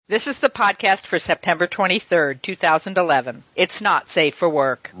This is the podcast for September 23rd, 2011. It's not safe for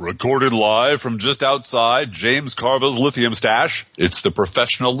work. Recorded live from just outside James Carville's lithium stash, it's the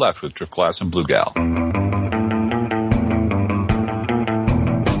Professional Left with Driftglass and Blue Gal.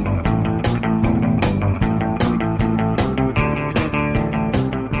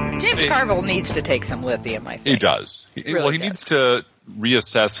 James Carville needs to take some lithium, I think. He does. He needs to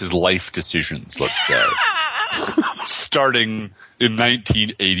reassess his life decisions, let's say. Starting in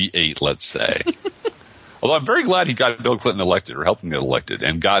 1988, let's say. Although I'm very glad he got Bill Clinton elected, or helped him get elected,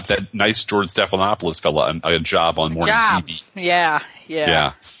 and got that nice George Stephanopoulos fella a job on morning TV. Yeah,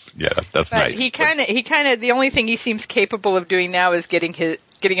 that's nice. He kind of the only thing he seems capable of doing now is getting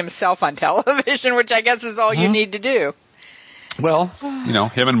himself on television, which I guess is all you need to do. Well,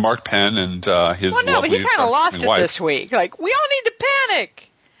 him and Mark Penn and his Well, no, but he kind of lost it wife. This week. Like, we all need to panic.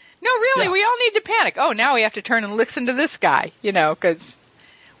 No, really, we all need to panic. Oh, now we have to turn and listen to this guy, because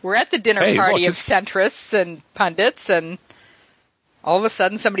we're at the dinner party of centrists and pundits, and all of a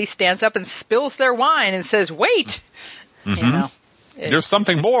sudden somebody stands up and spills their wine and says, wait. There's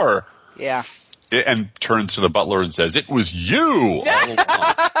something more. Yeah. And turns to the butler and says, it was you all along.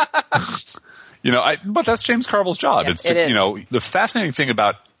 But that's James Carville's job. Yeah, it is. The fascinating thing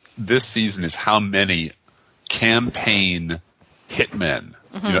about this season is how many campaign hitmen,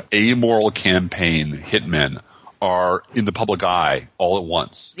 amoral campaign hitmen are in the public eye all at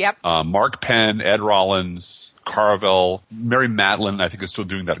once. Yep. Mark Penn, Ed Rollins, Carville, Mary Matlin, I think, is still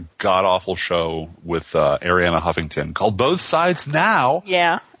doing that god-awful show with Arianna Huffington called Both Sides Now.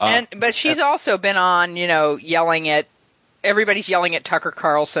 Yeah. But she's also been on, everybody's yelling at Tucker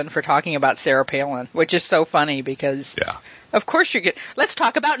Carlson for talking about Sarah Palin, which is so funny because, of course let's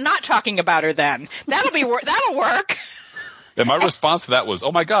talk about not talking about her then. That'll work. And my response to that was,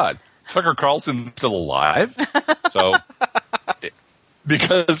 oh my God, Tucker Carlson's still alive? So,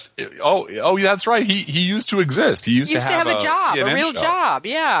 because, yeah, that's right. He used to exist. He used to have a job, CNN a real show. job,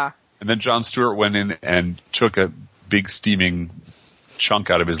 yeah. And then Jon Stewart went in and took a big steaming chunk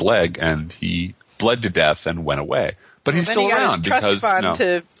out of his leg, and he bled to death and went away. But he's still around because because trust fund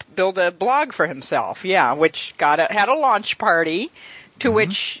to build a blog for himself, which had a launch party to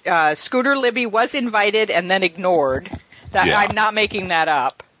which Scooter Libby was invited and then ignored. I'm not making that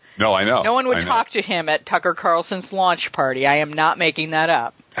up. No, I know. No one would talk to him at Tucker Carlson's launch party. I am not making that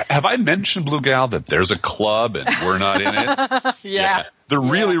up. Have I mentioned, Blue Gal, that there's a club and we're not in it? Yeah. There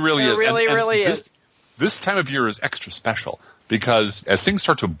really is. There really is. This time of year is extra special because as things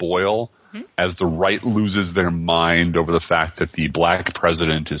start to boil, as the right loses their mind over the fact that the black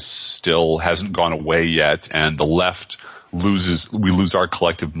president hasn't gone away yet, and the left we lose our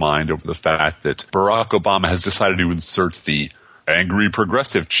collective mind over the fact that Barack Obama has decided to insert the angry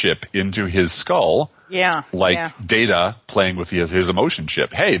progressive chip into his skull. Yeah. Data playing with his emotion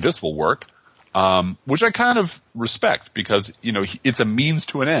chip. Hey, this will work. Which I kind of respect because, it's a means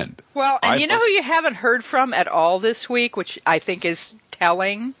to an end. Well, and who you haven't heard from at all this week, which I think is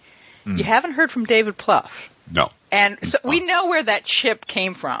telling? You haven't heard from David Plouffe. No. And so we know where that chip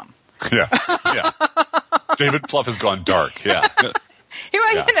came from. Yeah. David Plouffe has gone dark, yeah.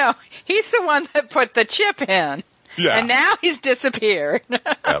 He's the one that put the chip in. Yeah. And now he's disappeared.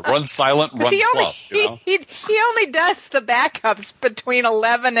 Run silent, run Plouffe. He only does the backups between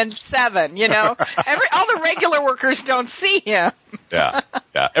 11 and 7, all the regular workers don't see him. Yeah.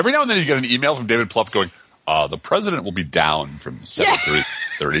 Every now and then you get an email from David Plouffe going, the president will be down from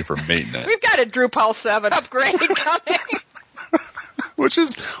 7:30 for maintenance. We've got a Drupal 7 upgrade coming. Which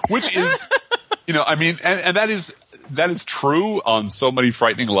is, and that is true on so many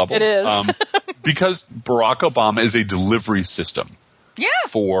frightening levels. It is. Because Barack Obama is a delivery system. Yeah.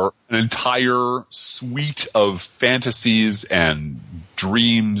 For an entire suite of fantasies and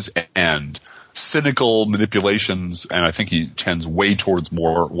dreams and cynical manipulations, and I think he tends way towards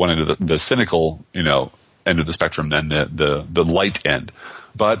more one end of the cynical, end of the spectrum than the light end.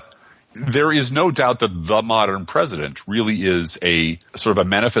 But there is no doubt that the modern president really is a sort of a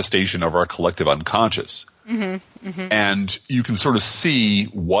manifestation of our collective unconscious. And you can sort of see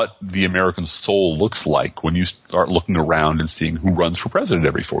what the American soul looks like when you start looking around and seeing who runs for president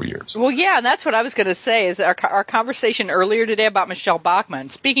every 4 years. Well, yeah, and that's what I was going to say is our conversation earlier today about Michelle Bachmann,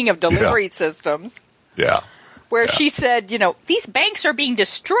 speaking of delivery systems. Yeah. Where she said, these banks are being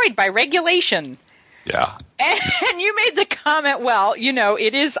destroyed by regulation. Yeah. And you made the comment, well,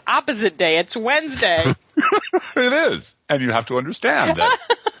 it is opposite day. It's Wednesday. It is. And you have to understand that.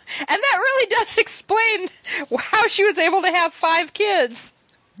 And that really does explain how she was able to have 5 kids.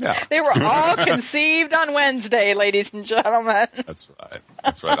 Yeah. They were all conceived on Wednesday, ladies and gentlemen. That's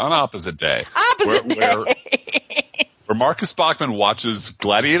right. On opposite day. Opposite day. where Marcus Bachmann watches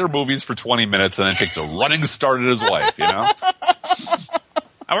gladiator movies for 20 minutes and then takes a running start at his wife, you know?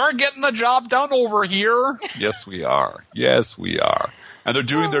 And we're getting the job done over here. Yes, we are. Yes, we are. And they're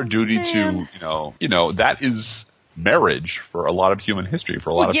doing their duty to, that is marriage for a lot of human history,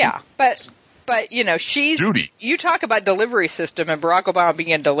 for a lot of people. But she's duty. You talk about delivery system and Barack Obama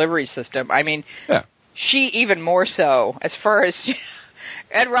being a delivery system. I mean, she even more so, as far as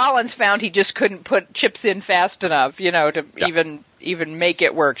Ed Rollins found he just couldn't put chips in fast enough, to even make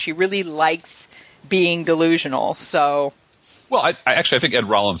it work. She really likes being delusional. So, well, I think Ed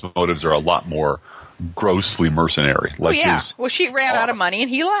Rollins' motives are a lot more grossly mercenary. She ran out of money and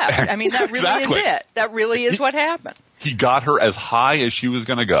he left. I mean, that really is it. That really is what happened. He got her as high as she was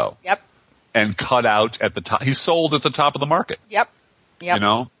going to go. Yep. And cut out at the top. He sold at the top of the market. Yep.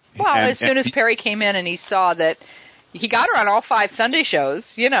 Well, as soon as Perry came in and he saw that he got her on all 5 Sunday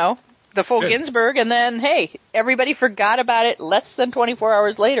shows, the full Ginsburg, and then, hey, everybody forgot about it less than 24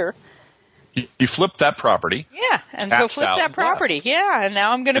 hours later. He flipped that property. Yeah, and so flipped that property. Left. Yeah, and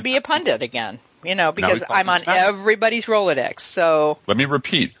now I'm going to be a pundit again, because I'm on everybody's Rolodex. So let me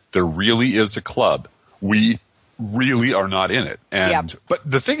repeat, there really is a club. We really are not in it. But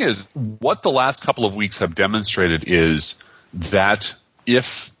the thing is, what the last couple of weeks have demonstrated is that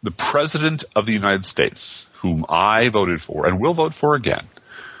if the President of the United States, whom I voted for and will vote for again,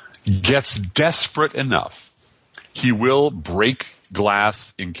 gets desperate enough, he will break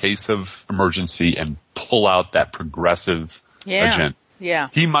glass in case of emergency and pull out that progressive agenda. Yeah.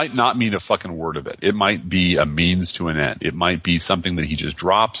 He might not mean a fucking word of it. It might be a means to an end. It might be something that he just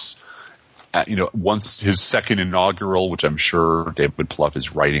drops. Once his second inaugural, which I'm sure David Plouffe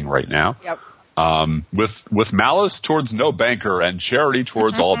is writing right now. Yep. With malice towards no banker and charity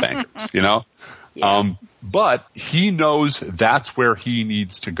towards all bankers, Yeah. But he knows that's where he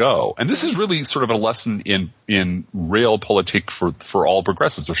needs to go. And this is really sort of a lesson in realpolitik for all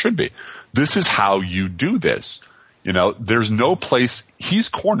progressives. There should be. This is how you do this. There's no place – he's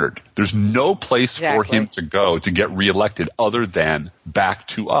cornered. There's no place for him to go to get reelected other than back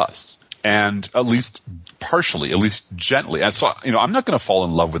to us. And at least partially, at least gently. And so, I'm not going to fall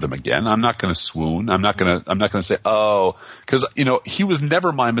in love with him again. I'm not going to swoon. I'm not going to say, because, he was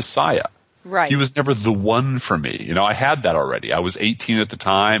never my Messiah. Right. He was never the one for me. I had that already. I was 18 at the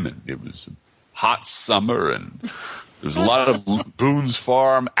time and it was a hot summer and there was a lot of Boone's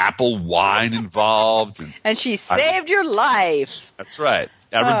Farm apple wine involved. And she saved your life. That's right.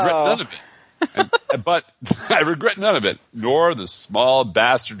 I regret none of it. But I regret none of it, nor the small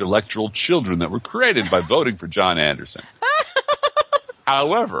bastard electoral children that were created by voting for John Anderson.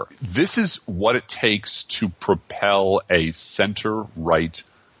 However, this is what it takes to propel a center-right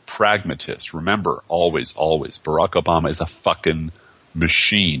pragmatist. Remember, always, Barack Obama is a fucking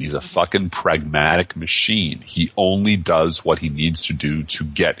machine. He's a fucking pragmatic machine. He only does what he needs to do to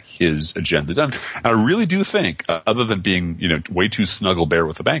get his agenda done. And I really do think, other than being, way too snuggle bear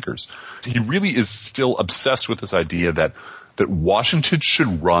with the bankers, he really is still obsessed with this idea that Washington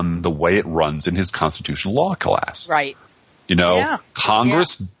should run the way it runs in his constitutional law class. Right.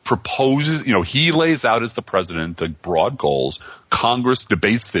 Congress proposes, he lays out as the president the broad goals. Congress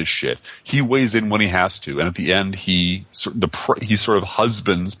debates this shit. He weighs in when he has to. And at the end, he sort of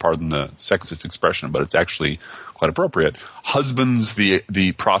husbands, pardon the sexist expression, but it's actually quite appropriate, husbands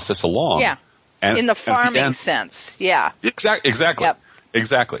the process along. Yeah. And, in the farming sense. Yeah. Exactly. Yep.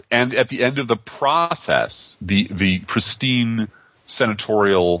 Exactly. And at the end of the process, the pristine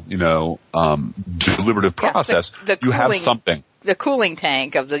senatorial, deliberative process, you have something. The cooling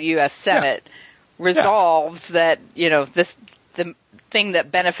tank of the U.S. Senate resolves that, the thing that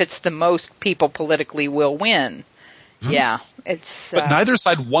benefits the most people politically will win. Mm-hmm. Yeah. But neither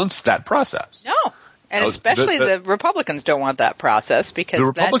side wants that process. No. And especially the Republicans don't want that process because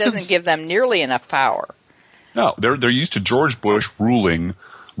that doesn't give them nearly enough power. No. They're used to George Bush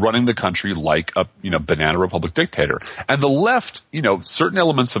running the country like a, banana republic dictator. And the left, certain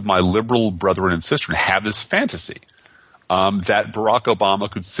elements of my liberal brethren and sisters have this fantasy that Barack Obama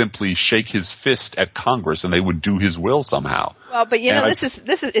could simply shake his fist at Congress and they would do his will somehow. Well, but this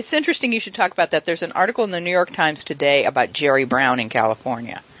is it's interesting you should talk about that. There's an article in the New York Times today about Jerry Brown in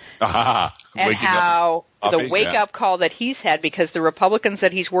California. And how the wake-up call that he's had because the Republicans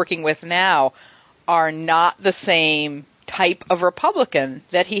that he's working with now are not the same type of Republican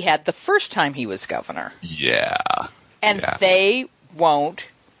that he had the first time he was governor. Yeah. And they won't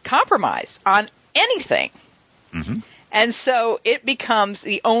compromise on anything. Mm-hmm. And so it becomes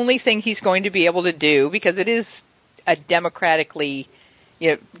the only thing he's going to be able to do because it is a Democratic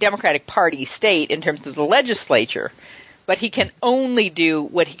Party state in terms of the legislature. But he can only do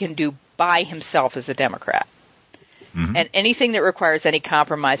what he can do by himself as a Democrat. Mm-hmm. And anything that requires any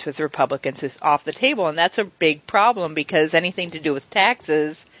compromise with the Republicans is off the table. And that's a big problem because anything to do with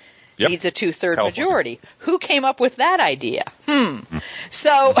taxes needs a 2/3 majority. Who came up with that idea?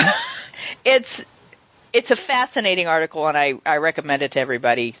 So it's a fascinating article, and I recommend it to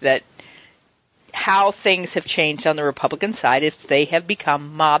everybody, that how things have changed on the Republican side if they have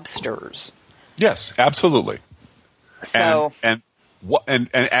become mobsters. Yes, absolutely. So, and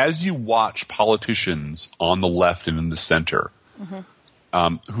as you watch politicians on the left and in the center,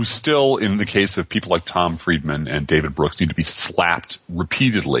 who still, in the case of people like Tom Friedman and David Brooks, need to be slapped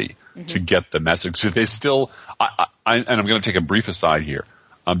repeatedly to get the message. So they still, and I'm going to take a brief aside here.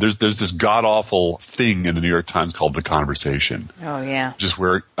 There's this god-awful thing in the New York Times called The Conversation. Oh, yeah. Just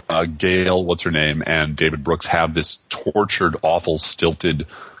where Gail, what's her name, and David Brooks have this tortured, awful, stilted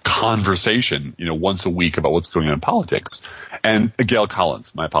conversation, once a week about what's going on in politics. And Gail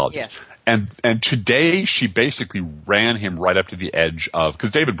Collins, my apologies. Yes. And today she basically ran him right up to the edge of –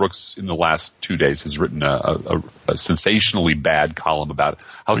 because David Brooks in the last 2 days has written a sensationally bad column about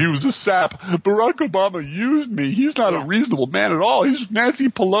how he was a sap. Barack Obama used me. He's not a reasonable man at all. He's Nancy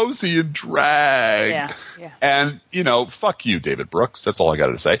Pelosi in drag. Yeah. And, fuck you, David Brooks. That's all I got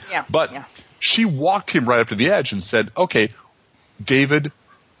to say. Yeah. But she walked him right up to the edge and said, okay, David,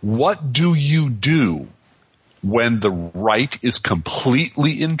 what do you do when the right is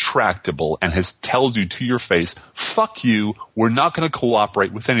completely intractable and tells you to your face, fuck you, we're not going to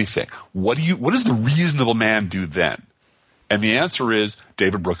cooperate with anything? What does the reasonable man do then? And the answer is,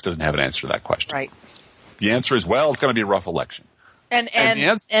 David Brooks doesn't have an answer to that question. Right. The answer is, well, it's going to be a rough election. And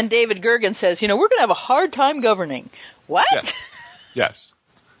David Gergen says, we're going to have a hard time governing. What? Yes.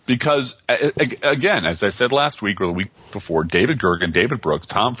 Because, again, as I said last week or the week before, David Gergen, David Brooks,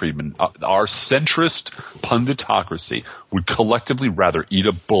 Tom Friedman, our centrist punditocracy would collectively rather eat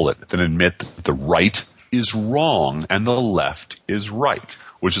a bullet than admit that the right is wrong and the left is right,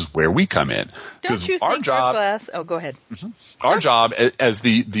 which is where we come in. Don't you think our class – oh, go ahead. Our job as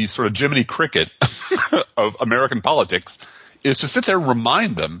the sort of Jiminy Cricket of American politics is to sit there and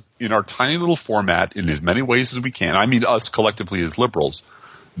remind them in our tiny little format in as many ways as we can – I mean us collectively as liberals –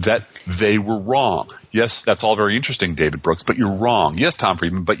 that they were wrong. Yes, that's all very interesting, David Brooks, but you're wrong. Yes, Tom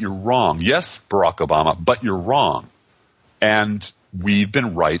Friedman, but you're wrong. Yes, Barack Obama, but you're wrong. And we've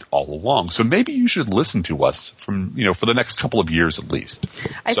been right all along. So maybe you should listen to us from, for the next couple of years at least.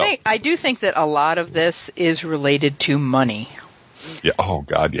 I do think that a lot of this is related to money. Yeah. Oh,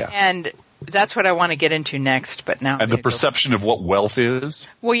 God, yeah. And that's what I want to get into next, but now. And the perception of what wealth is?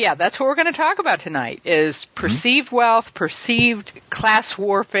 Well, yeah, that's what we're going to talk about tonight, is perceived wealth, perceived class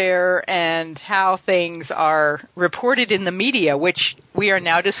warfare, and how things are reported in the media, which we are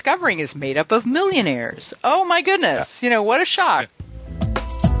now discovering is made up of millionaires. Oh, my goodness. Yeah. What a shock.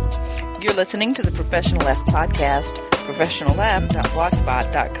 Yeah. You're listening to the Professional Left Podcast,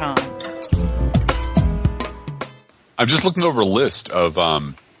 professionalleft.blogspot.com. I'm just looking over a list of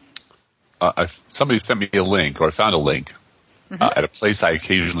somebody sent me a link, or I found a link at a place I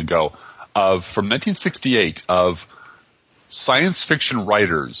occasionally go, from 1968 of science fiction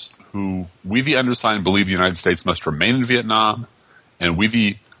writers who we, the undersigned, believe the United States must remain in Vietnam, and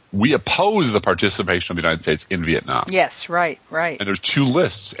we oppose the participation of the United States in Vietnam. Yes, right. And there's two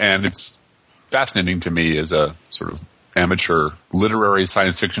lists, and it's fascinating to me as a sort of amateur literary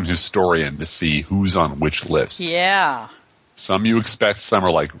science fiction historian to see who's on which list. Yeah. Some you expect, some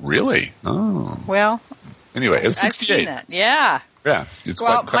are like, really? Oh. Well, anyway, it was 68. I've seen that. Yeah. Yeah.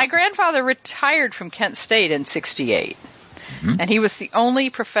 My grandfather retired from Kent State in 68, and he was the only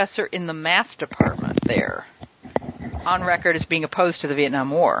professor in the math department there on record as being opposed to the Vietnam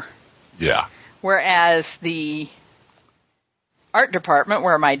War. Yeah. Whereas the art department,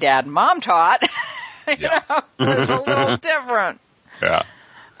 where my dad and mom taught, was a little different. Yeah.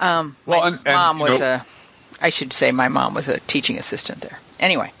 I should say my mom was a teaching assistant there.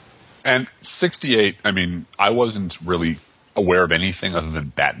 Anyway. And 68, I mean, I wasn't really aware of anything other than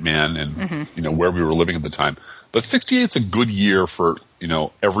Batman and, where we were living at the time. But 68 is a good year for,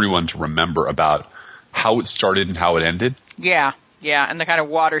 everyone to remember about how it started and how it ended. Yeah, and the kind of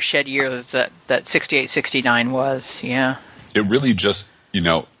watershed year that 68, 69 was, yeah. It really just,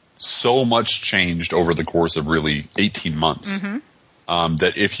 so much changed over the course of really 18 months.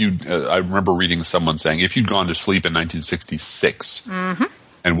 That if I remember reading someone saying, if you'd gone to sleep in 1966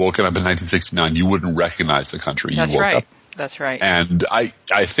 and woken up in 1969, you wouldn't recognize the country you woke up. That's right. And I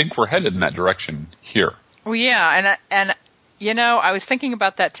think we're headed in that direction here. Well, yeah, and I was thinking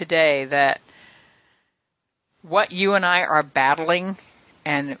about that today, that what you and I are battling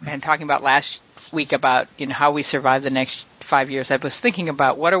and talking about last week about, how we survive the next 5 years, I was thinking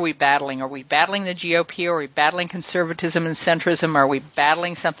about what are we battling? Are we battling the GOP? Are we battling conservatism and centrism? Are we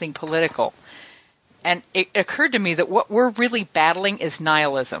battling something political? And it occurred to me that what we're really battling is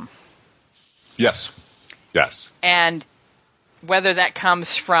nihilism. Yes. And whether that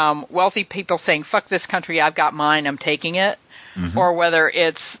comes from wealthy people saying, fuck this country, I've got mine, I'm taking it, or whether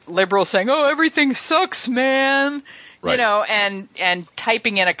it's liberals saying, oh, everything sucks, man, right. and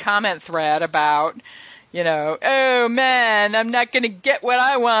typing in a comment thread about, oh, man, I'm not going to get what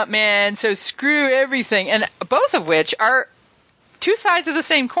I want, man, so screw everything. And both of which are two sides of the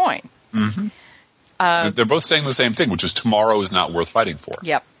same coin. Mm-hmm. They're both saying the same thing, which is tomorrow is not worth fighting for.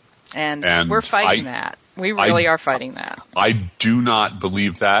 Yep. And we're fighting that. We really are fighting that. I do not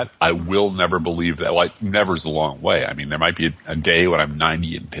believe that. I will never believe that. Well, never's a long way. I mean, there might be a day when I'm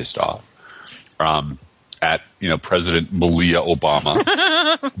 90 and pissed off at President Malia Obama.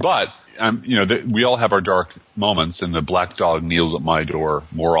 But we all have our dark moments, and the black dog kneels at my door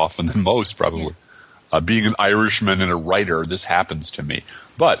more often than most, probably. Being an Irishman and a writer, this happens to me.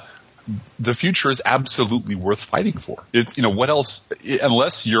 But the future is absolutely worth fighting for. What else?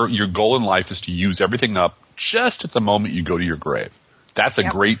 Unless your goal in life is to use everything up just at the moment you go to your grave. That's a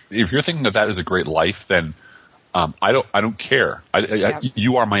great. If you're thinking of that as a great life, then I don't care.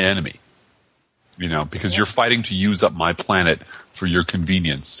 You are my enemy. Because you're fighting to use up my planet for your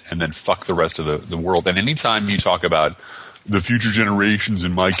convenience, and then fuck the rest of the world. And anytime you talk about the future generations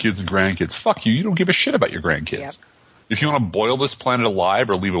and my kids and grandkids, fuck you. You don't give a shit about your grandkids. Yep. If you want to boil this planet alive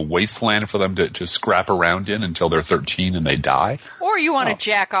or leave a wasteland for them to scrap around in until they're 13 and they die. Or you want to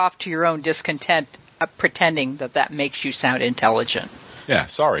jack off to your own discontent, pretending that makes you sound intelligent. Yeah,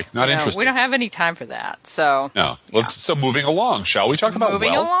 sorry. Not interested. We don't have any time for that. So no. So moving along, shall we talk about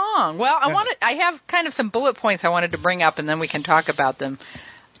moving along? Well, I have kind of some bullet points I wanted to bring up, and then we can talk about them.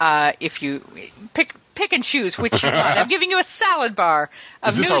 If you pick and choose which you want. I'm giving you a salad bar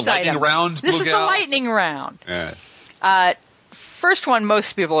of news items. Is this our lightning round? This is the lightning round. Yeah. First one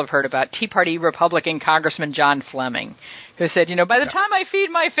most people have heard about, Tea Party Republican Congressman John Fleming, who said, by the time I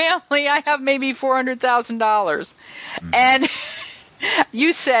feed my family, I have maybe $400,000. And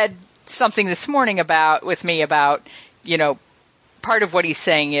you said something this morning about part of what he's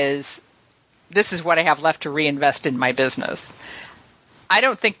saying is, this is what I have left to reinvest in my business. I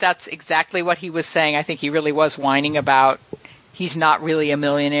don't think that's exactly what he was saying. I think he really was whining about he's not really a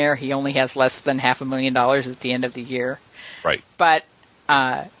millionaire. He only has less than $500,000 at the end of the year. Right. But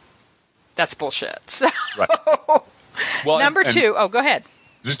that's bullshit. So, right. Well, number two. Oh, go ahead.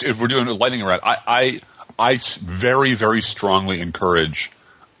 Just if we're doing a lightning round, I very, very strongly encourage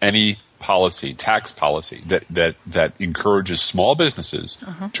any tax policy that encourages small businesses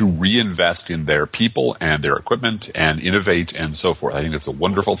to reinvest in their people and their equipment and innovate and so forth. I think that's a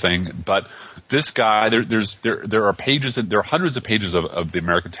wonderful thing. But this guy, there are hundreds of pages of the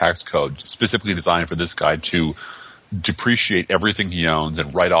American tax code specifically designed for this guy to depreciate everything he owns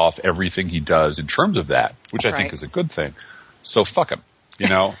and write off everything he does in terms of that, which I think is a good thing. So fuck him,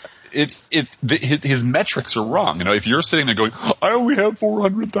 his metrics are wrong. If you're sitting there going, I only have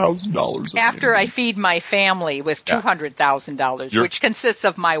 $400,000 after I feed my family with $200,000, which consists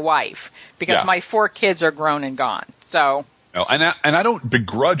of my wife, because my 4 kids are grown and gone. So, and I don't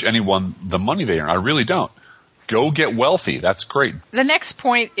begrudge anyone the money they earn. I really don't. Go get wealthy. That's great. The next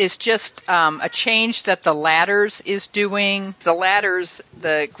point is just a change that the Ladders is doing. The Ladders,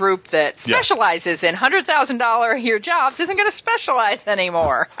 the group that specializes in $100,000 a year jobs, isn't going to specialize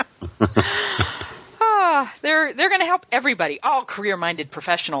anymore. They're going to help everybody, all career-minded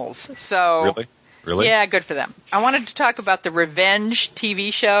professionals. So Really? Yeah, good for them. I wanted to talk about the Revenge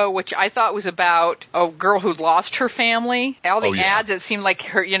TV show, which I thought was about a girl who lost her family. All the ads, it seemed like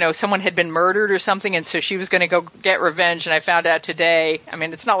her, someone had been murdered or something, and so she was going to go get revenge, and I found out today,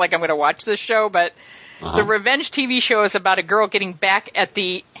 it's not like I'm going to watch this show, but the Revenge TV show is about a girl getting back at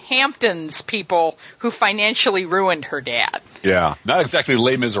the Hamptons people who financially ruined her dad. Yeah, not exactly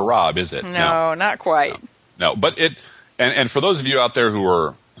Les Miserables, is it? No, not quite. No, but and for those of you out there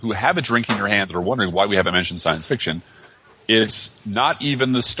who have a drink in your hand and are wondering why we haven't mentioned science fiction, it's not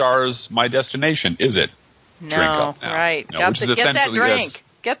even the stars My Destination, is it? No, right. No, get that drink.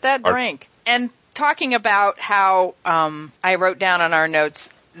 Get that drink. And talking about how I wrote down on our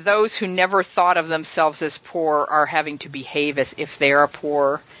notes, those who never thought of themselves as poor are having to behave as if they are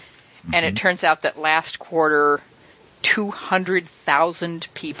poor. And it turns out that last quarter, 200,000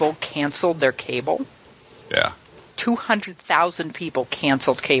 people canceled their cable. Yeah. 200,000 people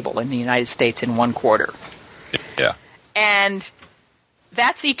canceled cable in the United States in one quarter. Yeah. And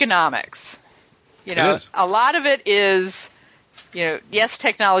that's economics. A lot of it is Yes,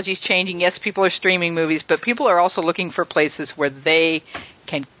 technology's changing. Yes, people are streaming movies, but people are also looking for places where they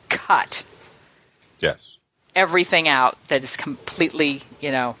can cut everything out that is completely,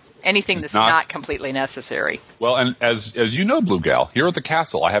 anything that's not completely necessary. Well, and as you know, Blue Gal, here at the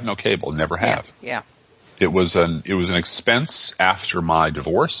castle, I have no cable, never have. Yeah. It was an expense after my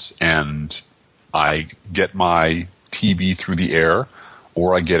divorce, and I get my TV through the air,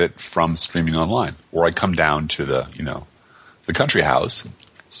 or I get it from streaming online, or I come down to the country house,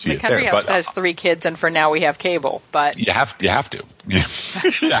 see it there. The country house has 3 kids, and for now we have cable. But you have to. You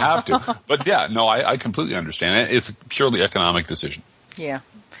have to. But yeah, no, I completely understand it. It's a purely economic decision. Yeah,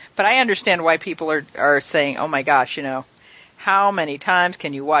 but I understand why people are saying, "Oh my gosh, how many times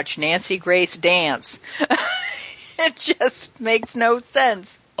can you watch Nancy Grace dance?" It just makes no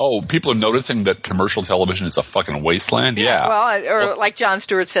sense. Oh, people are noticing that commercial television is a fucking wasteland? Yeah. Well, like Jon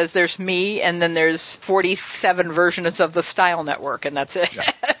Stewart says, there's me, and then there's 47 versions of the Style Network, and that's it.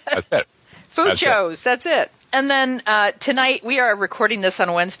 Yeah, that's it. Food shows, that's it. And then tonight, we are recording this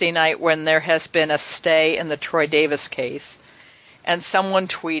on Wednesday night when there has been a stay in the Troy Davis case. And someone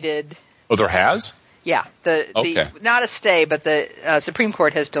tweeted... Oh, there has? Yeah. Not a stay, but the Supreme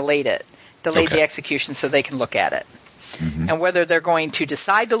Court has delayed the execution so they can look at it. Mm-hmm. And whether they're going to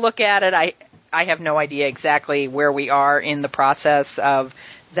decide to look at it, I have no idea exactly where we are in the process of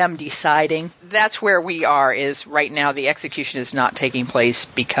them deciding. That's where we are, is right now the execution is not taking place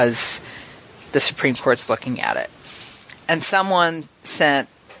because the Supreme Court's looking at it. And someone sent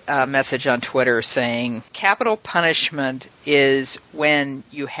a message on Twitter saying, capital punishment is when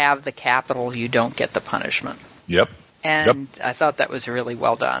you have the capital, you don't get the punishment. Yep. And I thought that was really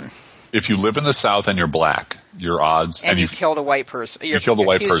well done. If you live in the South and you're black, your odds... And you've killed a white person. You killed a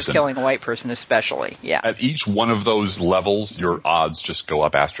white person. Killing a white person especially, yeah. At each one of those levels, your odds just go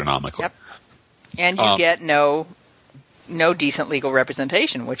up astronomically. Yep. And you get no decent legal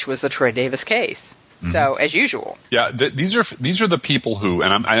representation, which was the Troy Davis case. Mm-hmm. So, as usual. Yeah, these are the people who,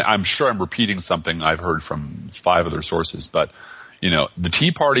 and I'm sure I'm repeating something I've heard from 5 other sources, but... the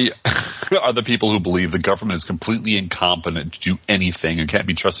Tea Party are the people who believe the government is completely incompetent to do anything and can't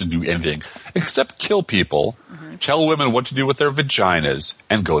be trusted to do anything except kill people, tell women what to do with their vaginas,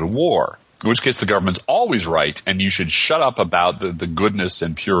 and go to war. In which case the government's always right, and you should shut up about the goodness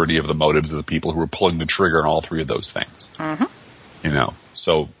and purity of the motives of the people who are pulling the trigger on all 3 of those things. Mm-hmm.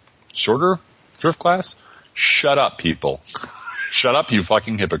 So shorter drift class, shut up, people. Shut up, you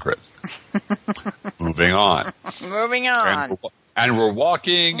fucking hypocrites. Moving on. And we're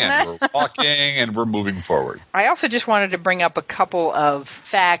walking, and we're walking, and we're moving forward. I also just wanted to bring up a couple of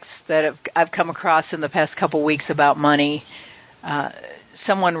facts that I've come across in the past couple weeks about money.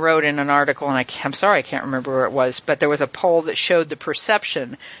 Someone wrote in an article, and I'm sorry I can't remember where it was, but there was a poll that showed the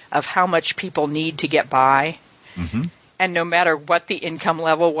perception of how much people need to get by. Mm-hmm. And no matter what the income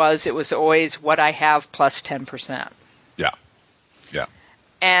level was, it was always what I have plus 10%. Yeah.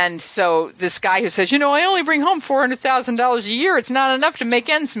 And so this guy who says, I only bring home $400,000 a year, it's not enough to make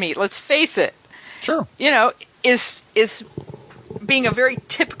ends meet. Let's face it. Sure. Is being a very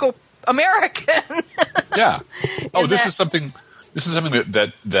typical American. Yeah. Oh, this is something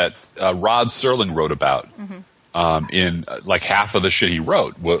that Rod Serling wrote about. Mm-hmm. In like half of the shit he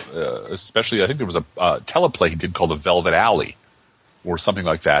wrote, especially I think there was a teleplay he did called The Velvet Alley or something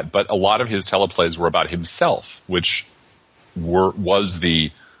like that. But a lot of his teleplays were about himself, which was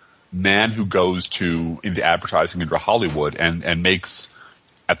the man who goes into advertising into Hollywood and makes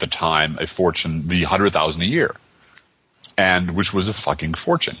at the time a fortune, the $100,000 a year, and which was a fucking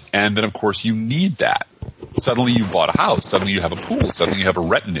fortune. And then of course you need that. Suddenly you bought a house. Suddenly you have a pool. Suddenly you have a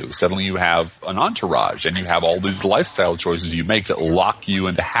retinue. Suddenly you have an entourage, and you have all these lifestyle choices you make that lock you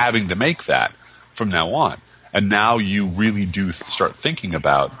into having to make that from now on. And now you really do start thinking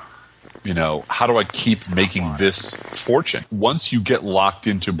about, how do I keep making this fortune? Once you get locked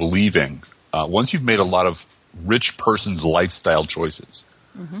into believing, once you've made a lot of rich person's lifestyle choices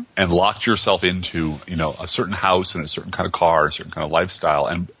and locked yourself into, a certain house and a certain kind of car, a certain kind of lifestyle.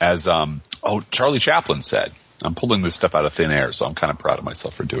 And as, Charlie Chaplin said, I'm pulling this stuff out of thin air, so I'm kind of proud of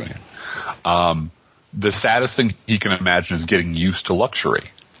myself for doing it. The saddest thing he can imagine is getting used to luxury.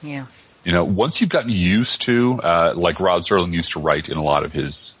 Yeah. Once you've gotten used to, like Rod Serling used to write in a lot of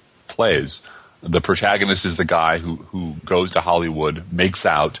his plays, the protagonist is the guy who goes to Hollywood, makes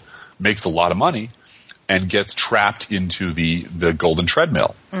a lot of money, and gets trapped into the golden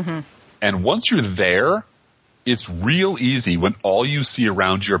treadmill. Mm-hmm. And once you're there, it's real easy when all you see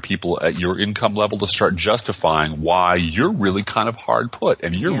around you are people at your income level to start justifying why you're really kind of hard put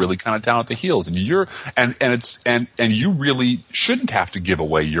and you're really kind of down at the heels, and and you really shouldn't have to give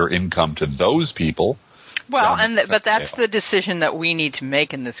away your income to those people Well, but that's the decision that we need to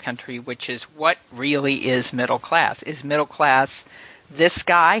make in this country, which is what really is middle class. Is middle class this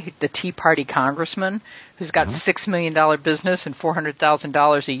guy, the Tea Party congressman, who's got $6 million business and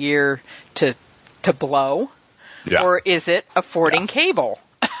 $400,000 a year to blow? Yeah. Or is it affording cable?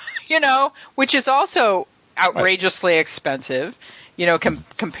 Which is also outrageously expensive,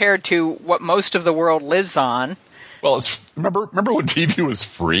 compared to what most of the world lives on. Well, remember when TV was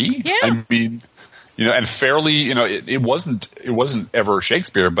free? Yeah. I mean, and fairly, it wasn't ever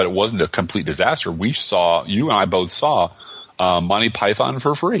Shakespeare, but it wasn't a complete disaster. You and I both saw Monty Python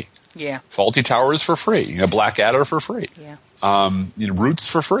for free. Yeah. Fawlty Towers for free. Blackadder for free. Yeah. Roots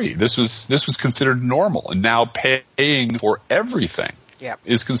for free. This was considered normal, and now paying for everything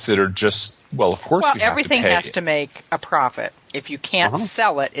is considered just, well, of course. Well, everything has to make a profit. If you can't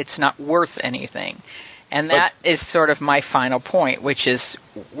sell it, it's not worth anything. And that is sort of my final point, which is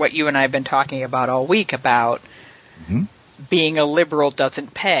what you and I have been talking about all week about being a liberal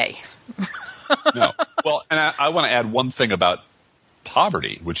doesn't pay. No. Well, and I want to add one thing about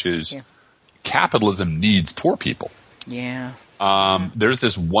poverty, which is capitalism needs poor people. Yeah. There's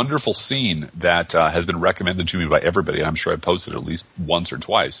this wonderful scene that has been recommended to me by everybody, and I'm sure I posted it at least once or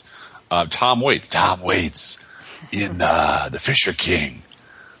twice. Tom Waits in The Fisher King,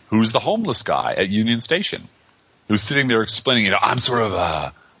 who's the homeless guy at Union Station, who's sitting there explaining, I'm sort of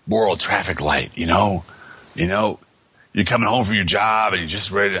a moral traffic light, you're coming home from your job and you're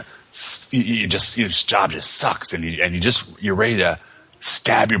just ready to, your job just sucks, and you're ready to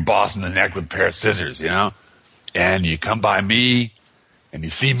stab your boss in the neck with a pair of scissors, and you come by me and you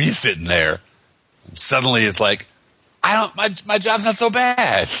see me sitting there, and suddenly it's like, my job's not so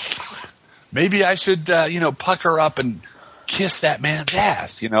bad. Maybe I should, pucker up and kiss that man's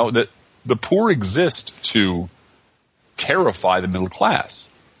ass. That the poor exist to terrify the middle class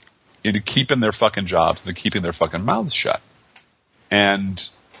into keeping their fucking jobs and keeping their fucking mouths shut. And,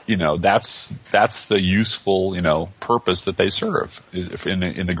 that's the useful, purpose that they serve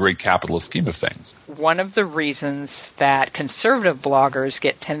in the great capitalist scheme of things. One of the reasons that conservative bloggers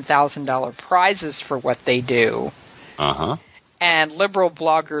get $10,000 prizes for what they do and liberal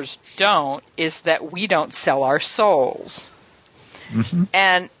bloggers don't is that we don't sell our souls. Mm-hmm.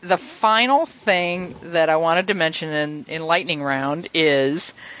 And the final thing that I wanted to mention in Lightning Round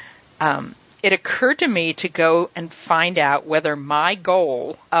is it occurred to me to go and find out whether my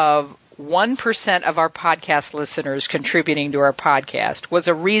goal of 1% of our podcast listeners contributing to our podcast was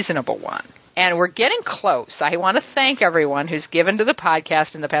a reasonable one. And we're getting close. I want to thank everyone who's given to the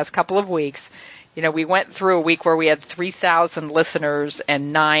podcast in the past couple of weeks. We went through a week where we had 3,000 listeners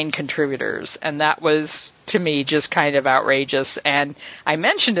and 9 contributors, and that was, to me, just kind of outrageous. And I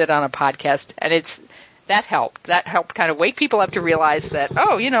mentioned it on a podcast, and that helped. That helped kind of wake people up to realize that,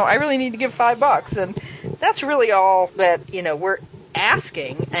 I really need to give $5, and that's really all that, we're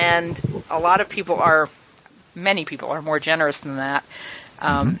asking. And many people are more generous than that.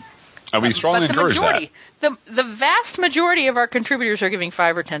 And we strongly encourage that. The vast majority of our contributors are giving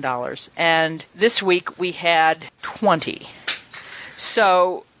 $5 or $10, and this week we had 20.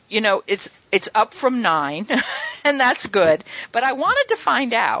 So, it's up from 9, and that's good. But I wanted to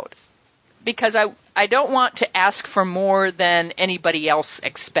find out, because I don't want to ask for more than anybody else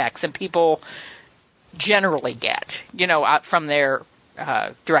expects, and people generally get, from their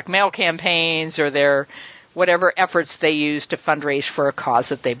direct mail campaigns or their whatever efforts they use to fundraise for a cause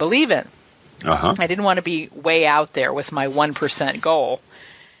that they believe in. I didn't want to be way out there with my 1% goal.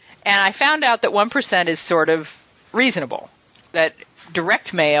 And I found out that 1% is sort of reasonable, that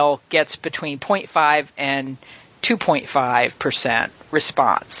direct mail gets between 0.5 and 2.5%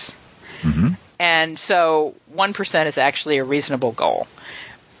 response. Mm-hmm. And so 1% is actually a reasonable goal.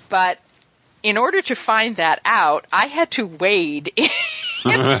 But in order to find that out, I had to wade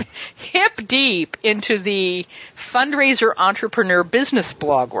hip deep into the fundraiser entrepreneur business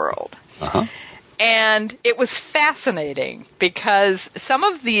blog world. And it was fascinating because some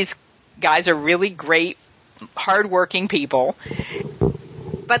of these guys are really great, hardworking people,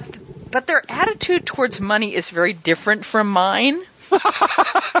 but their attitude towards money is very different from mine.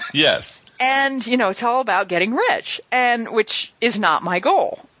 Yes. And, it's all about getting rich, which is not my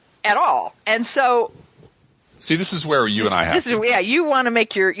goal at all. And so, see, this is where you and I have. You want to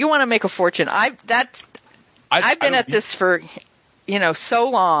make a fortune. I've been at this for, so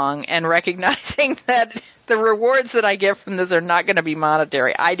long, and recognizing that the rewards that I get from this are not going to be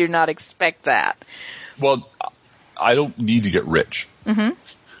monetary. I do not expect that. Well, I don't need to get rich,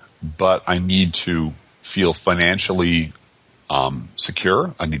 but I need to feel financially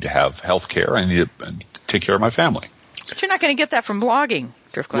secure. I need to have health care. I need to take care of my family. But you're not going to get that from blogging,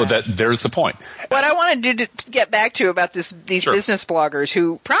 Driftglass. Well, there's the point. What I wanted to get back to about these Sure. business bloggers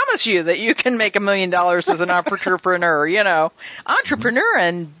who promise you that you can make $1 million as an entrepreneur, entrepreneur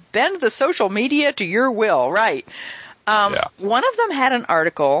and bend the social media to your will, right? One of them had an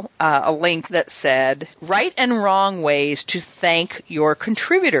article, a link that said, right and wrong ways to thank your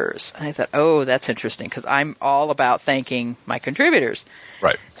contributors. And I thought, oh, that's interesting because I'm all about thanking my contributors.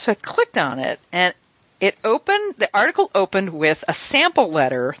 Right. So I clicked on it and the article opened with a sample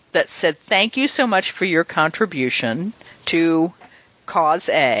letter that said, thank you so much for your contribution to Cause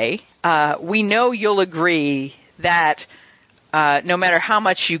A. We know you'll agree that no matter how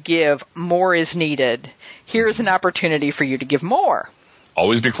much you give, more is needed. Here's an opportunity for you to give more.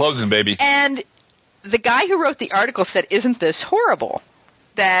 Always be closing, baby. And the guy who wrote the article said, isn't this horrible?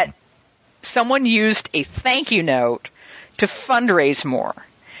 That someone used a thank you note to fundraise more.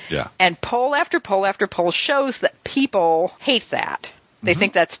 Yeah. And poll after poll after poll shows that people hate that. They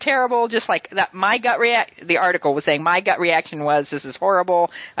think that's terrible, just like that. The article was saying, my gut reaction was, this is horrible.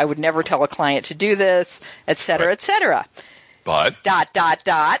 I would never tell a client to do this, et cetera, et cetera. But. ...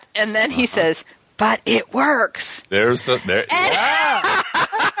 And then he says, but it works. Yeah.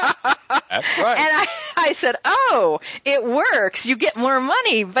 That's right. And I said, oh, it works. You get more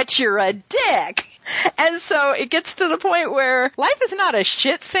money, but you're a dick. And so it gets to the point where life is not a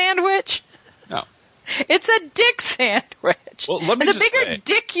shit sandwich. No. It's a dick sandwich. Well, let me and the bigger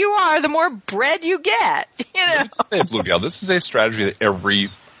dick you are, the more bread you get. Let me just say, Blue Gal, this is a strategy that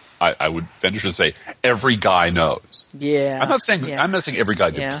I would venture to say, every guy knows. Yeah. I'm not saying every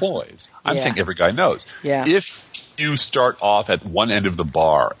guy deploys. I'm saying every guy knows. Yeah. If you start off at one end of the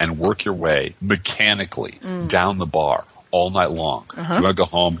bar and work your way mechanically down the bar all night long, you want to go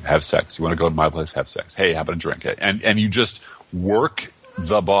home, have sex. You want to go to my place, have sex. Hey, how about a drink? And you just work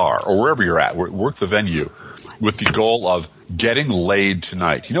the bar or wherever you're at, work the venue with the goal of getting laid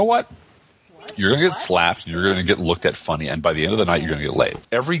tonight. You know what? You're going to get slapped, and you're going to get looked at funny, and by the end of the night, you're going to get laid.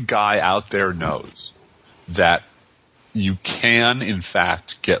 Every guy out there knows that you can, in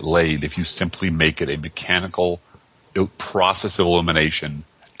fact, get laid if you simply make it a mechanical process of elimination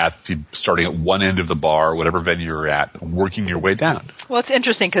starting at one end of the bar, whatever venue you're at, working your way down. Well, it's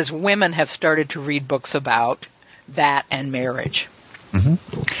interesting because women have started to read books about that and marriage.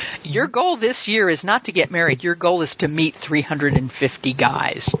 Your goal this year is not to get married. Your goal is to meet 350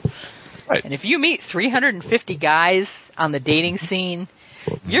 guys. Right. And if you meet 350 guys on the dating scene,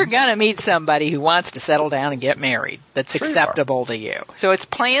 you're going to meet somebody who wants to settle down and get married that's acceptable to you. So it's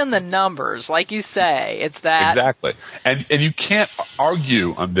playing the numbers, like you say. It's that. Exactly. And you can't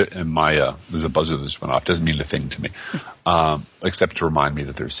argue. There's a buzzer that just went off. Doesn't mean a thing to me, except to remind me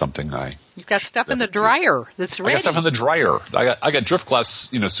that there's something You've got stuff in the dryer that's ready. I got stuff in the dryer. I got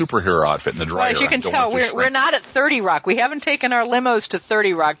Driftglass, superhero outfit in the dryer. Well, as you can tell, we're not at 30 Rock. We haven't taken our limos to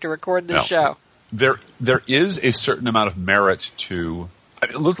 30 Rock to record this show. There is a certain amount of merit to.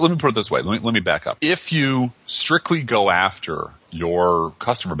 Let me put it this way. Let me back up. If you strictly go after your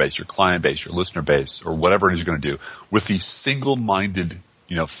customer base, your client base, your listener base, or whatever it is you're going to do with the single-minded,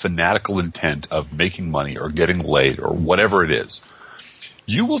 fanatical intent of making money or getting laid or whatever it is,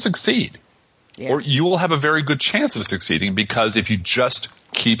 you will succeed. Yeah. Or you will have a very good chance of succeeding because if you just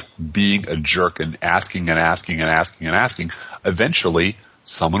keep being a jerk and asking and asking and asking and asking, eventually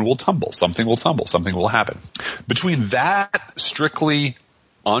someone will tumble. Something will tumble. Something will happen. Between that strictly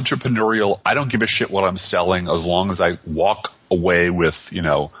entrepreneurial, I don't give a shit what I'm selling as long as I walk away with,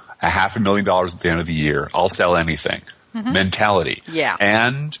 $500,000 at the end of the year, I'll sell anything mentality. Yeah.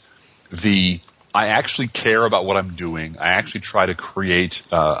 And I actually care about what I'm doing. I actually try to create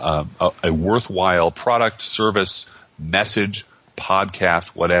a worthwhile product, service, message, podcast,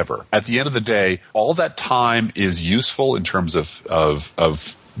 whatever. At the end of the day, all that time is useful in terms of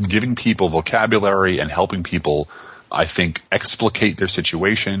giving people vocabulary and helping people, I think, explicate their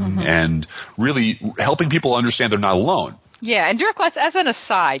situation and really helping people understand they're not alone. Yeah, and Driftglass, as an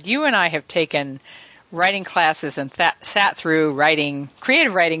aside, you and I have taken writing classes and sat through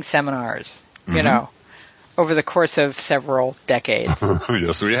creative writing seminars, over the course of several decades.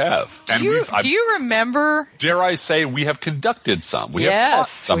 Yes, we have. Do you remember? Dare I say we have conducted some. We have taught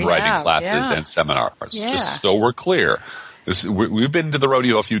some writing classes and seminars, just so we're clear. We've been to the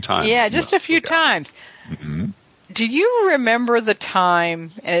rodeo a few times. Yeah, just a few times. Do you remember the time,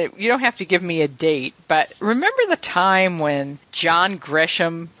 and you don't have to give me a date, but remember the time when John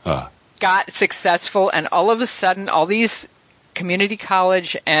Grisham got successful and all of a sudden all these community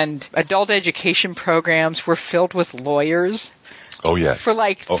college and adult education programs were filled with lawyers? Oh, yes. For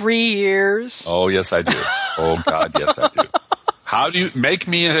 3 years? Oh, yes, I do. Oh, God, yes, I do. How do you make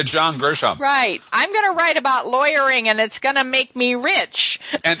me a John Grisham? Right. I'm going to write about lawyering, and it's going to make me rich.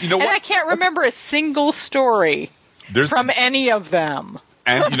 And you know what? And I can't remember a single story from any of them.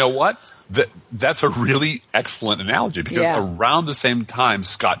 And you know what? That's a really excellent analogy, because around the same time,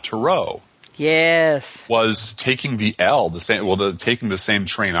 Scott Turow was taking taking the same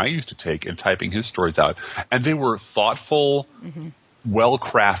train I used to take and typing his stories out. And they were thoughtful,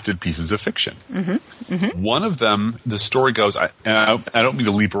 well-crafted pieces of fiction. One of them, the story goes, I don't mean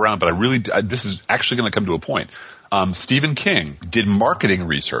to leap around, but this is actually going to come to a point. Stephen King did marketing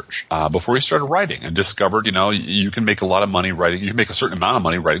research before he started writing, and discovered, you can make a lot of money writing. You can make a certain amount of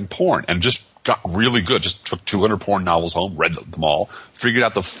money writing porn, and just got really good. Just took 200 porn novels home, read them all, figured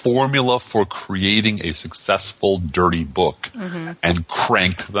out the formula for creating a successful dirty book, and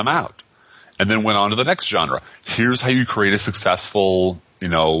cranked them out. And then went on to the next genre. Here's how you create a successful,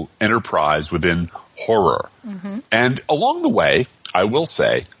 enterprise within horror. And along the way, I will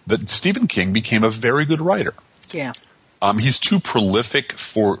say that Stephen King became a very good writer. Yeah. He's too prolific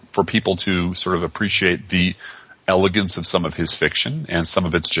for people to sort of appreciate the elegance of some of his fiction, and some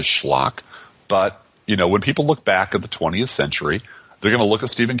of it's just schlock. But, when people look back at the 20th century, they're going to look at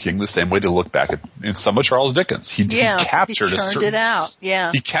Stephen King the same way they look back at some of Charles Dickens. He captured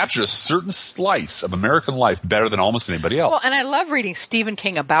he captured a certain slice of American life better than almost anybody else. Well, and I love reading Stephen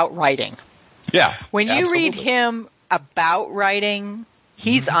King about writing. Yeah. When you read him about writing,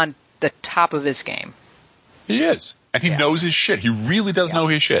 he's on the top of his game. He is. And he knows his shit. He really does know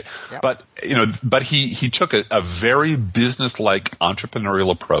his shit. Yep. But he took a very business-like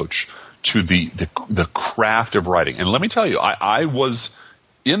entrepreneurial approach to the craft of writing. And let me tell you, I was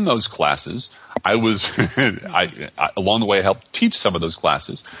in those classes. I was along the way I helped teach some of those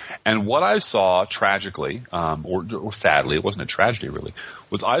classes. And what I saw tragically, or sadly, it wasn't a tragedy really,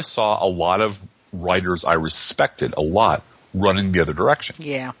 was I saw a lot of writers I respected a lot running the other direction.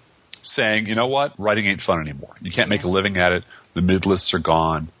 Yeah. Saying, you know what, writing ain't fun anymore. You can't make a living at it. The mid-lists are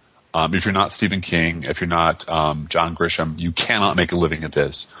gone. If you're not Stephen King, if you're not John Grisham, you cannot make a living at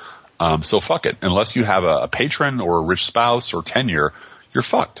this. So fuck it. Unless you have a patron or a rich spouse or tenure, you're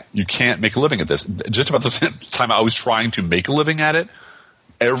fucked. You can't make a living at this. Just about the same time I was trying to make a living at it,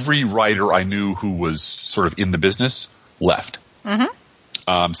 every writer I knew who was sort of in the business left.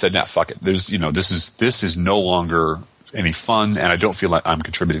 Said, nah, fuck it. There's, this is no longer any fun, and I don't feel like I'm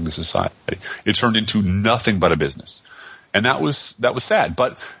contributing to society. It turned into nothing but a business. And that was sad.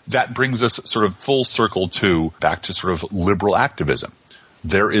 But that brings us sort of full circle back to sort of liberal activism.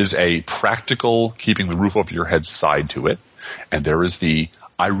 There is a practical keeping the roof over your head side to it, and there is the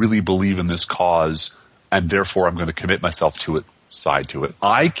I really believe in this cause, and therefore I'm going to commit myself to it side to it.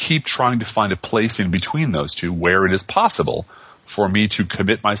 I keep trying to find a place in between those two where it is possible for me to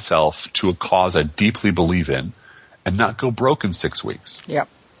commit myself to a cause I deeply believe in and not go broke in 6 weeks. Yep.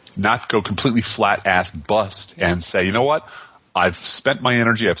 Not go completely flat ass bust and say, you know what? I've spent my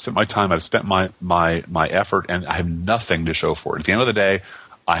energy, I've spent my time, I've spent my effort, and I have nothing to show for it. At the end of the day,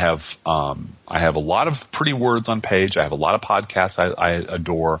 I have a lot of pretty words on page. I have a lot of podcasts I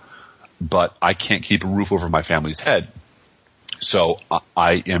adore, but I can't keep a roof over my family's head. So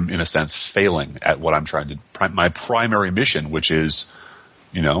I am, in a sense, failing at what I'm trying to my primary mission, which is,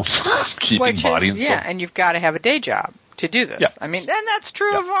 keeping body and soul. Yeah, and you've got to have a day job to do this. Yeah. I mean, and that's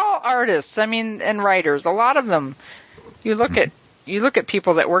true of all artists. I mean, and writers. A lot of them. You look at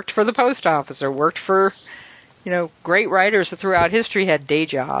people that worked for the post office or worked for, great writers throughout history had day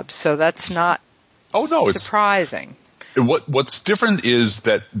jobs. So that's not surprising. What's different is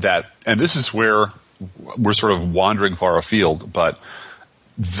that, and this is where we're sort of wandering far afield, but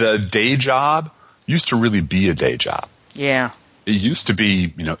the day job used to really be a day job. Yeah. It used to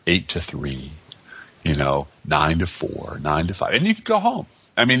be, 8 to 3, 9 to 4, 9 to 5, and you could go home.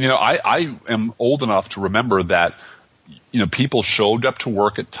 I mean, I am old enough to remember that, people showed up to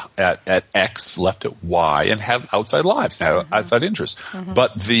work at X, left at Y, and had outside lives, had outside interests.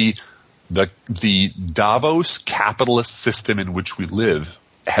 But the Davos capitalist system in which we live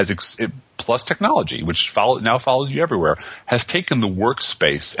plus technology, which now follows you everywhere, has taken the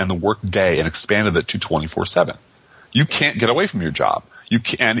workspace and the work day and expanded it to 24/7. You can't get away from your job. You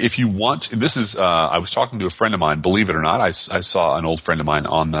can, if you want. This is. I was talking to a friend of mine. Believe it or not, I saw an old friend of mine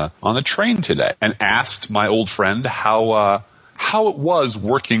on the train today, and asked my old friend how it was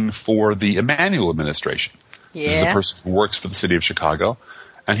working for the Emanuel administration. Yeah. This is a person who works for the city of Chicago,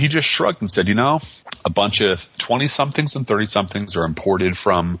 and he just shrugged and said, a bunch of 20-somethings and 30-somethings are imported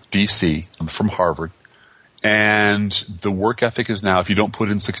from D.C., from Harvard, and the work ethic is now, if you don't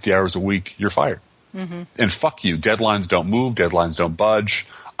put in 60 hours a week, you're fired. And fuck you. Deadlines don't move. Deadlines don't budge.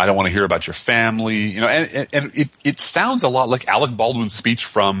 I don't want to hear about your family. And it sounds a lot like Alec Baldwin's speech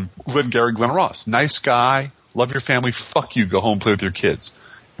from Glengarry Glen Ross. Nice guy, love your family, fuck you, go home, play with your kids.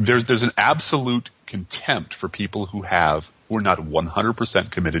 There's an absolute contempt for people who are not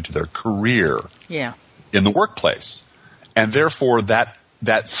 100% committed to their career in the workplace. And therefore that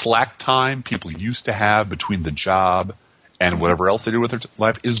slack time people used to have between the job and whatever else they do with their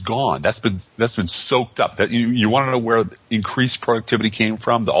life is gone. That's been soaked up. That you want to know where increased productivity came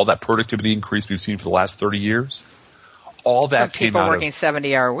from? All that productivity increase we've seen for the last 30 years? All that came out of people working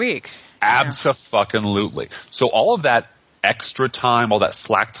 70-hour weeks. Abso-fucking-lutely. So all of that extra time, all that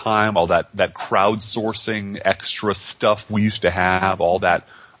slack time, all that crowdsourcing extra stuff we used to have, all that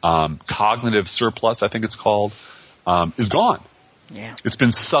cognitive surplus, I think it's called, is gone. Yeah. It's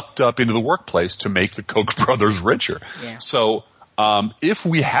been sucked up into the workplace to make the Koch brothers richer. Yeah. So if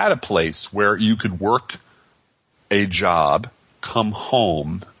we had a place where you could work a job, come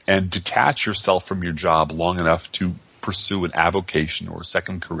home, and detach yourself from your job long enough to pursue an avocation or a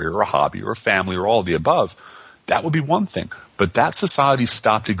second career or a hobby or a family or all of the above, that would be one thing. But that society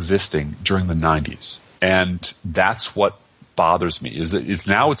stopped existing during the 90s. And that's what bothers me, is that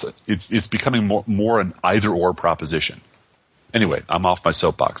it's becoming more an either-or proposition. Anyway, I'm off my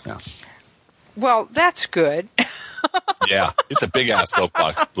soapbox now. Well, that's good. Yeah, it's a big-ass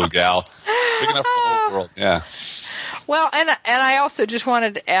soapbox, Blue Gal. Big enough for the whole world, yeah. Well, and I also just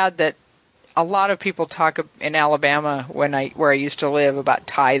wanted to add that a lot of people talk in Alabama where I used to live about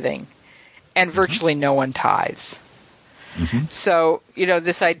tithing, and virtually no one tithes. Mm-hmm. So,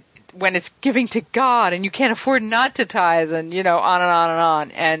 when it's giving to God and you can't afford not to tithe and, on and on and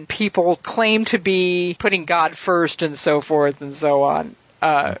on. And people claim to be putting God first and so forth and so on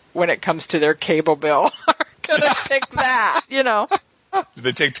when it comes to their cable bill. Are going to pick that, Do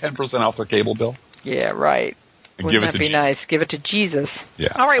they take 10% off their cable bill? Yeah, right. And Wouldn't give it that to be Jesus. Nice? Give it to Jesus.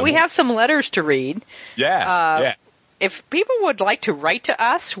 Yeah. All right, we have some letters to read. Yeah. If people would like to write to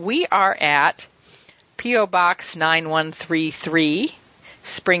us, we are at P.O. Box 9133,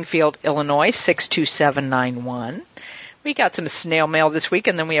 Springfield, Illinois, 62791. We got some snail mail this week,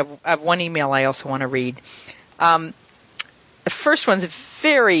 and then we have one email I also want to read. The first one's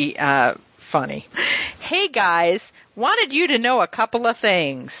very funny. Hey, guys, wanted you to know a couple of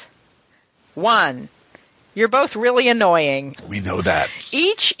things. 1, you're both really annoying. We know that.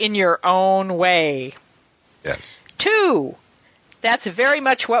 Each in your own way. Yes. 2, that's very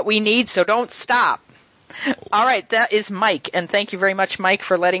much what we need, so don't stop. All right, that is Mike, and thank you very much, Mike,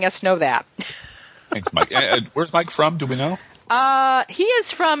 for letting us know that. Thanks, Mike. Where's Mike from? Do we know? He is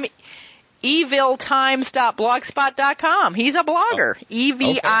from evilletimes.blogspot.com. He's a blogger.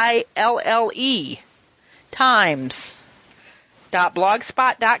 EVILLE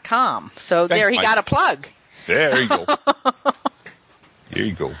times.blogspot.com. So Thanks, there, he Mike. Got a plug. There you go. Here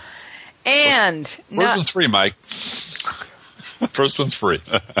you go. And first one's free, Mike. First one's free.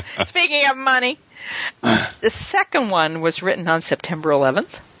 Speaking of money, the second one was written on September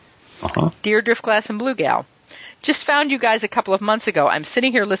 11th. Dear Driftglass and Blue Gal, just found you guys a couple of months ago. I'm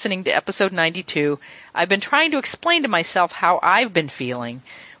sitting here listening to episode 92. I've been trying to explain to myself how I've been feeling.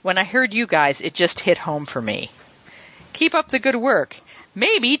 When I heard you guys, it just hit home for me. Keep up the good work.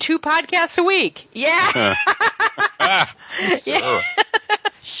 Maybe 2 podcasts a week. Yeah. Sure.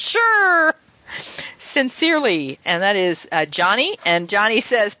 Sure. Sincerely. And that is Johnny. And Johnny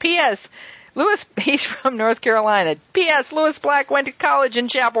says, P.S. Lewis, he's from North Carolina. P.S. Lewis Black went to college in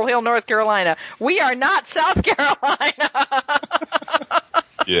Chapel Hill, North Carolina. We are not South Carolina.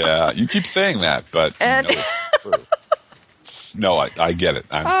 Yeah, you keep saying that, but it's true. No, I get it.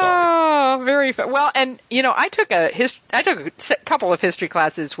 I'm sorry. Oh, very fun. Well, and I took a couple of history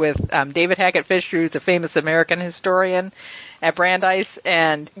classes with David Hackett Fisher, who's a famous American historian at Brandeis,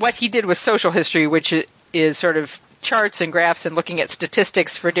 and what he did was social history, which is sort of charts and graphs and looking at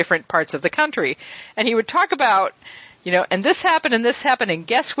statistics for different parts of the country. And he would talk about, and this happened, and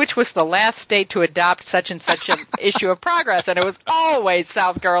guess which was the last state to adopt such and such an issue of progress? And it was always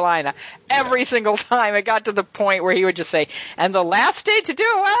South Carolina. Every single time it got to the point where he would just say, and the last state to do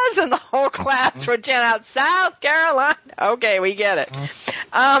it was, and the whole class would chant out, South Carolina. Okay, we get it.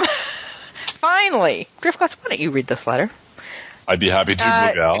 Finally, Driftglass, why don't you read this letter? I'd be happy to,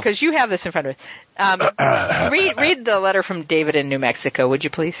 Blue Gal. Because you have this in front of you. Read the letter from David in New Mexico, would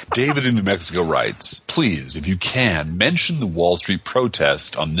you please? David in New Mexico writes, please, if you can, mention the Wall Street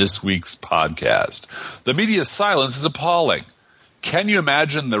protest on this week's podcast. The media's silence is appalling. Can you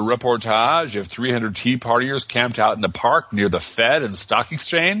imagine the reportage of 300 Tea Partiers camped out in a park near the Fed and Stock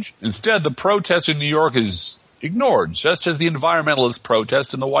Exchange? Instead, the protest in New York is ignored, just as the environmentalist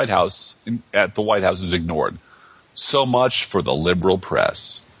protest in the White House at the White House is ignored. So much for the liberal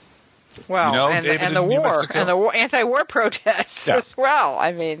press. Well, and the war, anti-war protests as well.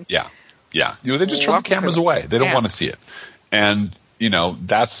 I mean, they just turn the cameras away. They don't want to see it, and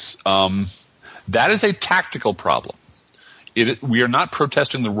that is a tactical problem. We are not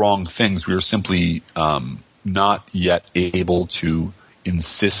protesting the wrong things. We are simply not yet able to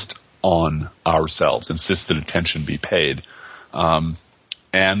insist on ourselves, insist that attention be paid. But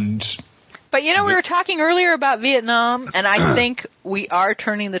we were talking earlier about Vietnam, and I think we are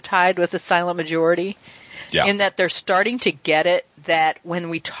turning the tide with the silent majority in that they're starting to get it that when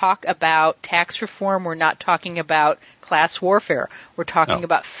we talk about tax reform, we're not talking about class warfare. We're talking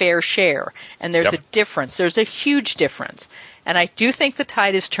about fair share. And there's a difference. There's a huge difference. And I do think the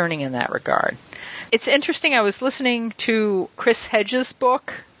tide is turning in that regard. It's interesting. I was listening to Chris Hedges'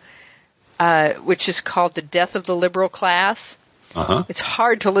 book, which is called The Death of the Liberal Class. Uh-huh. It's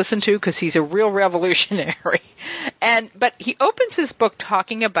hard to listen to because he's a real revolutionary. But he opens his book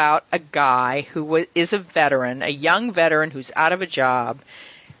talking about a guy who is a veteran, a young veteran who's out of a job,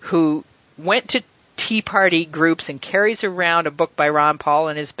 who went to Tea Party groups and carries around a book by Ron Paul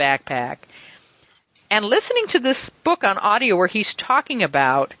in his backpack. And listening to this book on audio where he's talking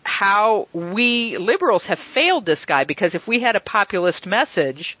about how we liberals have failed this guy because if we had a populist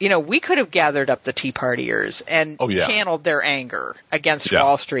message, we could have gathered up the Tea Partiers and channeled their anger against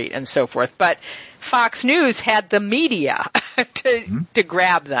Wall Street and so forth. But Fox News had the media to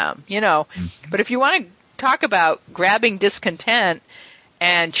grab them, But if you want to talk about grabbing discontent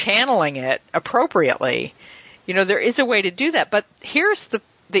and channeling it appropriately, there is a way to do that. But here's the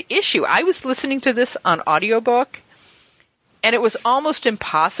issue. I was listening to this on audiobook, and it was almost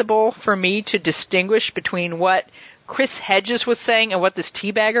impossible for me to distinguish between what Chris Hedges was saying and what this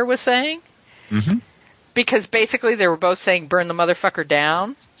teabagger was saying. Mm-hmm. Because basically they were both saying burn the motherfucker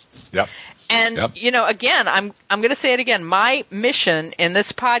down. Yep. And, again, I'm going to say it again. My mission in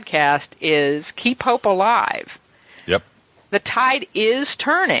this podcast is keep hope alive. Yep. The tide is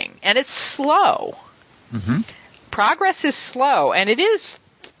turning, and it's slow. Mm-hmm. Progress is slow, and it is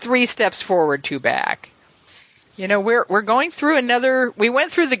 3 steps forward, 2 back. We're going through we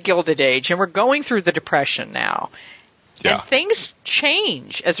went through the Gilded Age, and we're going through the Depression now. Yeah. And things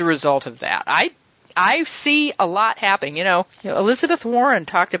change as a result of that. I see a lot happening. Elizabeth Warren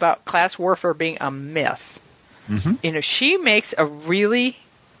talked about class warfare being a myth. Mm-hmm. She makes a really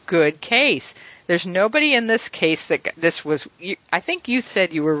good case. There's nobody in this case that this was. I think you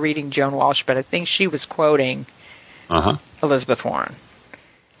said you were reading Joan Walsh, but I think she was quoting Elizabeth Warren.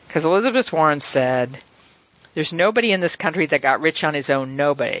 Because Elizabeth Warren said, there's nobody in this country that got rich on his own,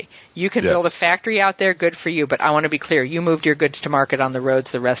 nobody. You can build a factory out there, good for you, but I want to be clear. You moved your goods to market on the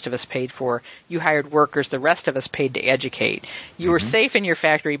roads the rest of us paid for. You hired workers the rest of us paid to educate. You were safe in your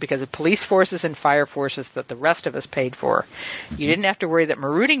factory because of police forces and fire forces that the rest of us paid for. You didn't have to worry that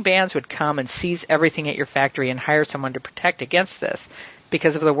marauding bands would come and seize everything at your factory and hire someone to protect against this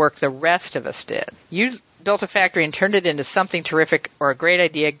because of the work the rest of us did. You built a factory and turned it into something terrific or a great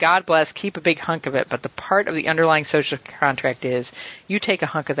idea. God bless, keep a big hunk of it. But the part of the underlying social contract is you take a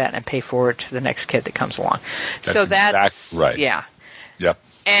hunk of that and pay forward to the next kid that comes along. That's right. Yeah. Yep.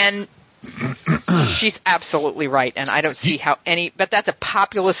 And she's absolutely right. And I don't see how but that's a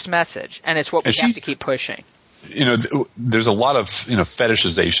populist message. And it's what we have to keep pushing. There's a lot of,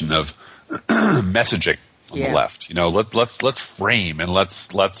 fetishization of messaging on the left. Let's frame and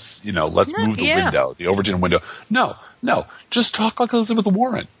let's move the window, the Overton window. No, just talk like Elizabeth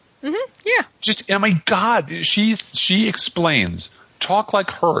Warren. Mm-hmm. Yeah. My God, she explains. Talk like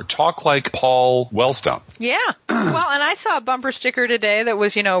her. Talk like Paul Wellstone. Yeah. Well, and I saw a bumper sticker today that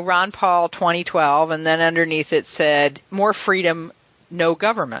was, Ron Paul 2012, and then underneath it said, more freedom, no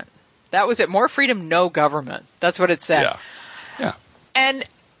government. That was it. More freedom, no government. That's what it said. Yeah. And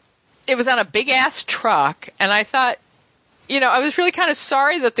it was on a big-ass truck, and I thought, I was really kind of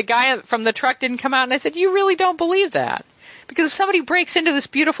sorry that the guy from the truck didn't come out, and I said, you really don't believe that. Because if somebody breaks into this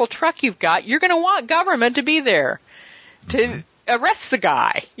beautiful truck you've got, you're going to want government to be there to arrest the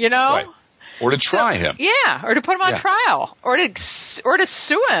guy, Right. Or to try him. Yeah, or to put him on trial, or to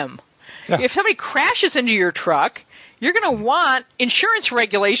sue him. Yeah. If somebody crashes into your truck, you're going to want insurance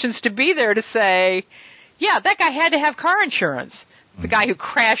regulations to be there to say, yeah, that guy had to have car insurance. The guy who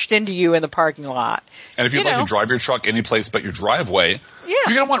crashed into you in the parking lot. And if you'd like to drive your truck any place but your driveway, you're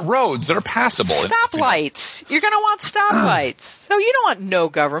going to want roads that are passable. Stoplights. You're going to want stoplights. So you don't want no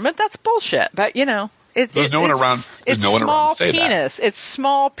government. That's bullshit. But, there's no one around. There's no one around to say penis. that. It's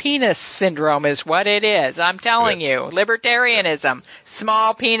small penis syndrome is what it is. I'm telling you. Libertarianism.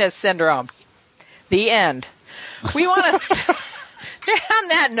 Small penis syndrome. The end. We want to, on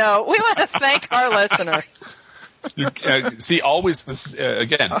that note, we want to thank our listeners. See, always this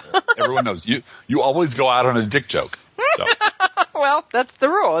again. Everyone knows you always go out on a dick joke. So. Well, that's the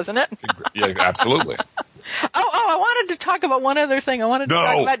rule, isn't it? Yeah, absolutely. I wanted to talk about one other thing. I wanted to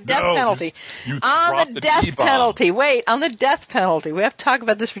talk about death penalty. You on the death penalty. Wait, on the death penalty. We have to talk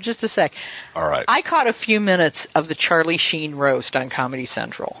about this for just a sec. All right. I caught a few minutes of the Charlie Sheen roast on Comedy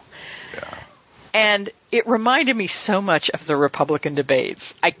Central. Yeah. And it reminded me so much of the Republican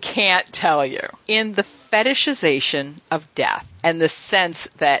debates. I can't tell you. In the fetishization of death and the sense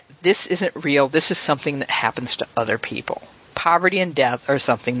that this isn't real, this is something that happens to other people. Poverty and death are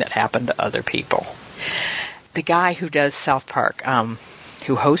something that happen to other people. The guy who does South Park,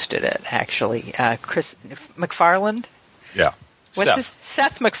 who hosted it, actually, Chris MacFarlane? Yeah.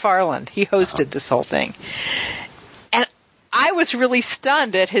 Seth MacFarlane. He hosted this whole thing. And I was really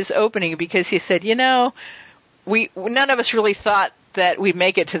stunned at his opening because he said, none of us really thought that we'd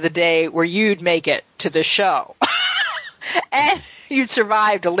make it to the day where you'd make it to the show. And you'd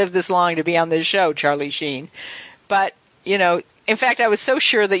survive to live this long to be on this show, Charlie Sheen. But, in fact, I was so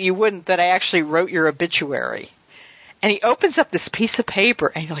sure that you wouldn't that I actually wrote your obituary. And he opens up this piece of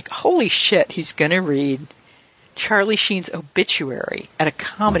paper, and you're like, holy shit, he's going to read Charlie Sheen's obituary at a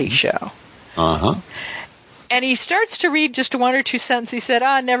comedy show. Uh-huh. And he starts to read just one or two sentences. He said,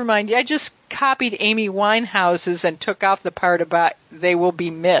 never mind. I just copied Amy Winehouse's and took off the part about they will be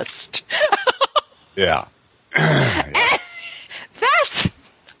missed. Yeah.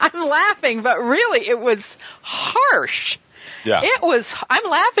 I'm laughing, but really it was harsh. Yeah. I'm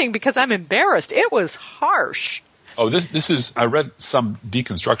laughing because I'm embarrassed. It was harsh. Oh, this is, I read some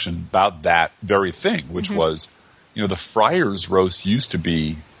deconstruction about that very thing, which was, the Friars roast used to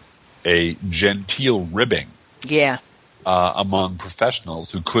be a genteel ribbing. Yeah. Among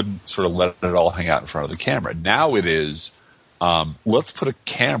professionals who couldn't sort of let it all hang out in front of the camera. Now it is, let's put a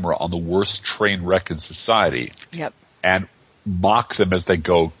camera on the worst train wreck in society. Yep. And mock them as they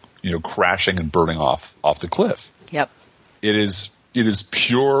go, crashing and burning off the cliff. Yep. It is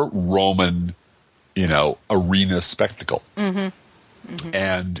pure Roman, arena spectacle. Mm-hmm. Mm-hmm.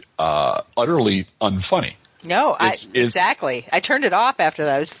 And utterly unfunny. No, exactly. I turned it off after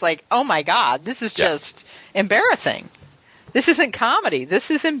that. I was just like, oh my God, this is just embarrassing. This isn't comedy.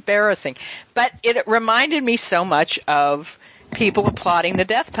 This is embarrassing. But it reminded me so much of people applauding the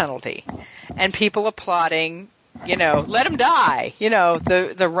death penalty and people applauding, let him die.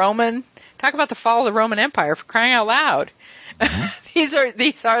 The Roman, talk about the fall of the Roman Empire, for crying out loud. Mm-hmm. These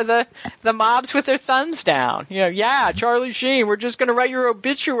are the mobs with their thumbs down. Charlie Sheen, we're just going to write your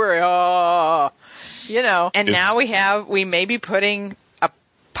obituary. Oh. And now we may be putting a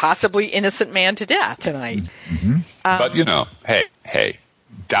possibly innocent man to death tonight. Mm-hmm. But hey,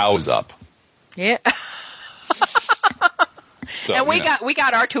 Dow is up. Yeah. So, and we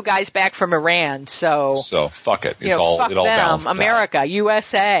got our two guys back from Iran, so fuck it. It all balances America, out.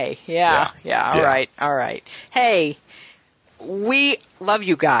 USA. Yeah. All right. Hey, we love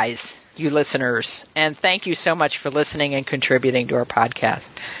you guys, you listeners, and thank you so much for listening and contributing to our podcast.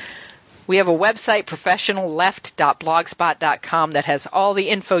 We have a website, professionalleft.blogspot.com, that has all the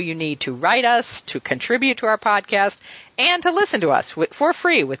info you need to write us, to contribute to our podcast, and to listen to us for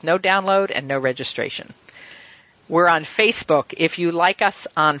free with no download and no registration. We're on Facebook. If you like us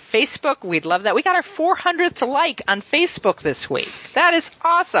on Facebook, we'd love that. We got our 400th like on Facebook this week. That is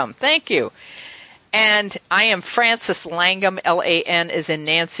awesome. Thank you. And I am Frances Langham, L-A-N as in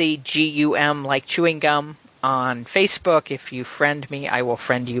Nancy, G-U-M like chewing gum. On Facebook. If you friend me, I will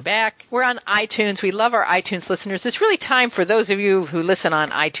friend you back. We're on iTunes. We love our iTunes listeners. It's really time for those of you who listen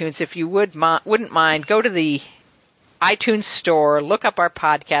on iTunes, if you wouldn't mind, go to the iTunes store, look up our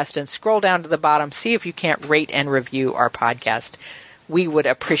podcast, and scroll down to the bottom. See if you can't rate and review our podcast. We would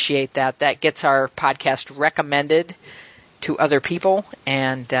appreciate that. That gets our podcast recommended to other people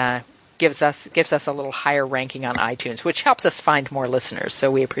and gives us a little higher ranking on iTunes, which helps us find more listeners.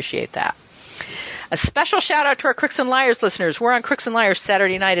 So we appreciate that. A special shout-out to our Crooks and Liars listeners. We're on Crooks and Liars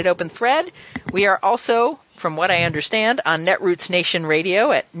Saturday night at Open Thread. We are also, from what I understand, on Netroots Nation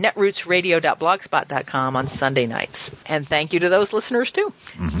Radio at netrootsradio.blogspot.com on Sunday nights. And thank you to those listeners, too.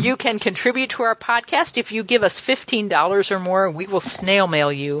 Mm-hmm. You can contribute to our podcast. If you give us $15 or more, we will snail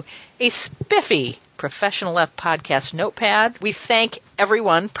mail you a spiffy Professional Left Podcast notepad. We thank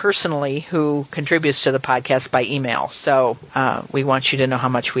everyone personally who contributes to the podcast by email. So we want you to know how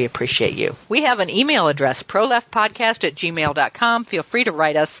much we appreciate you. We have an email address, proleftpodcast@gmail.com. Feel free to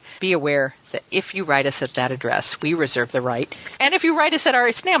write us. Be aware that if you write us at that address, we reserve the right. And if you write us at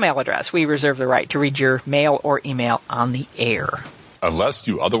our snail mail address, we reserve the right to read your mail or email on the air. Unless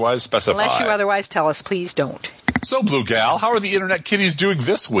you otherwise specify. Unless you otherwise tell us, please don't. So, Blue Gal, how are the Internet Kitties doing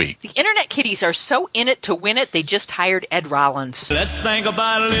this week? The Internet Kitties are so in it to win it, they just hired Ed Rollins. Let's think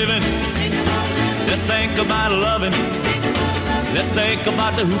about living. Let's think about loving. Let's think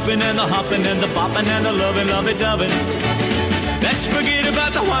about the hooping and the hopping and the bopping and the loving, lovey-doving. Let's forget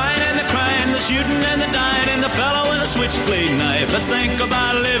about the whine and the crying, the shooting and the dying, and the fellow with a switchblade knife. Let's think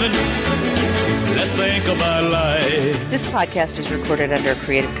about living. Let's think about life. This podcast is recorded under a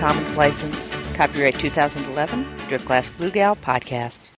Creative Commons license. Copyright 2011, Driftglass Blue Gal Podcast.